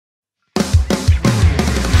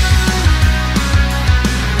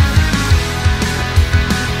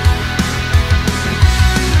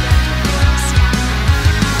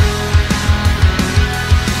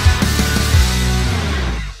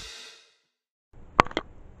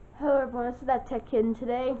Hello everyone, this is that Tech Kid, and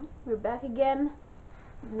today we're back again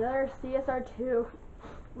with another CSR2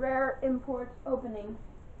 rare imports opening.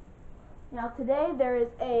 Now today there is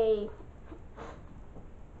a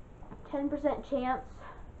 10% chance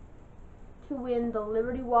to win the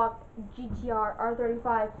Liberty Walk GTR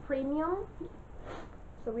R35 Premium.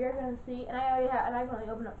 So we are going to see, and I've only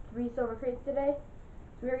opened up 3 silver crates today,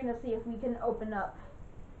 so we're going to see if we can open up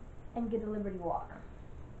and get the Liberty Walk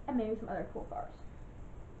and maybe some other cool cars.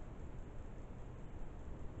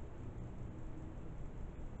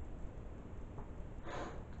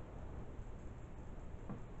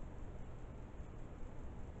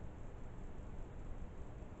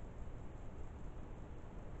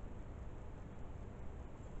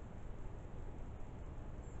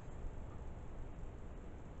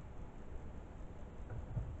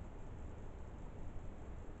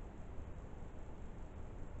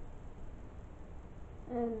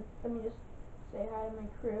 And let me just say hi to my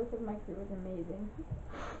crew, because my crew is amazing.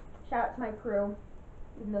 Shout out to my crew,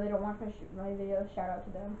 even though they don't watch my videos, shout out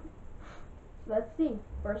to them. So let's see,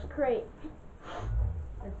 first crate.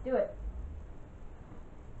 Let's do it.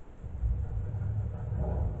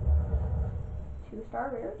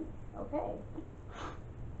 2-star rarity, okay.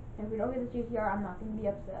 And if we don't get this GTR, I'm not going to be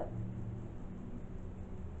upset.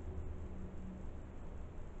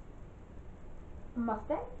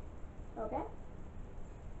 Mustang, okay.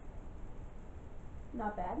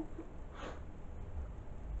 Not bad.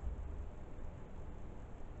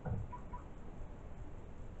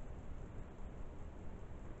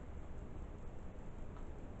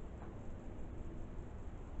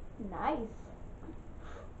 Nice.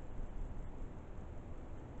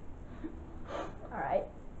 Alright.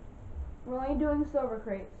 We're only doing silver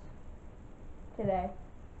crates today.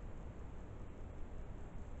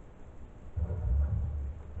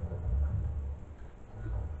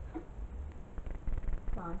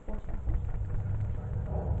 Come on, 4-star.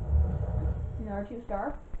 Another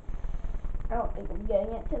 2-star. I don't think I'm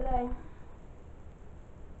getting it today.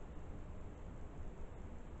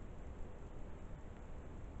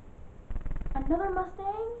 Another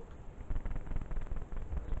Mustang?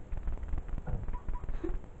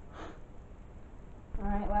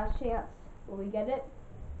 Alright, last chance. Will we get it?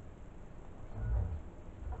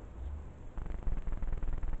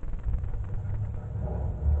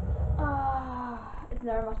 It's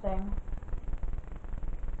another Mustang.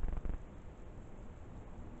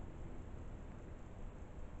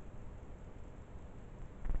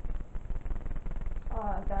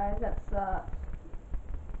 Oh, guys, that sucks.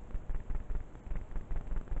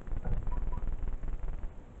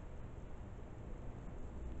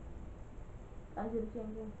 I did the same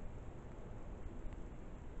thing.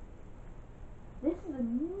 This is a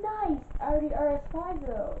nice Audi RS5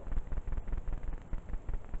 though.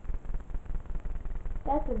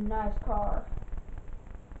 That's a nice car.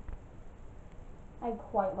 I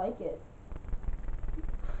quite like it.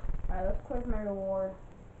 Alright, let's click my reward.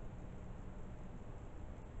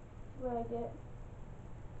 See what I get.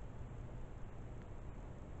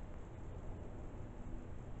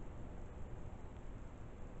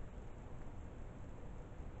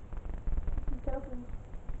 Tokens.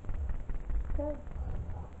 Okay.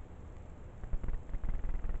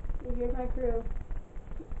 So here's my crew.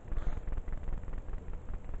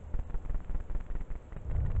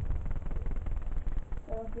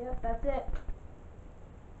 So yeah, that's it.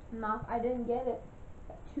 I didn't get it.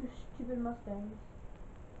 Got 2 stupid Mustangs.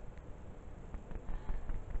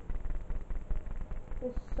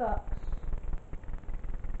 This sucks.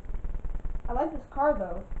 I like this car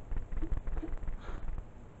though.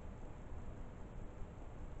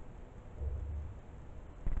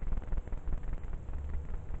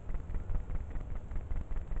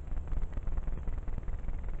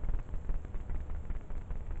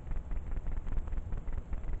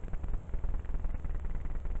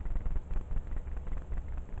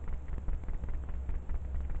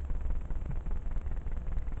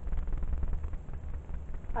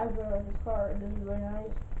 I really like this car. It is really nice.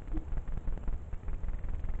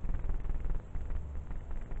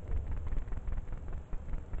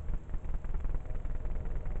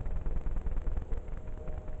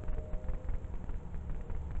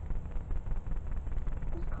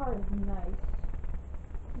 This car is nice.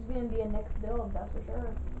 This is going to be a next build, that's for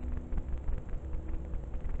sure.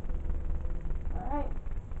 Alright.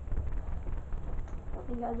 Thank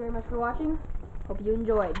you guys very much for watching. Hope you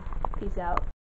enjoyed. Peace out.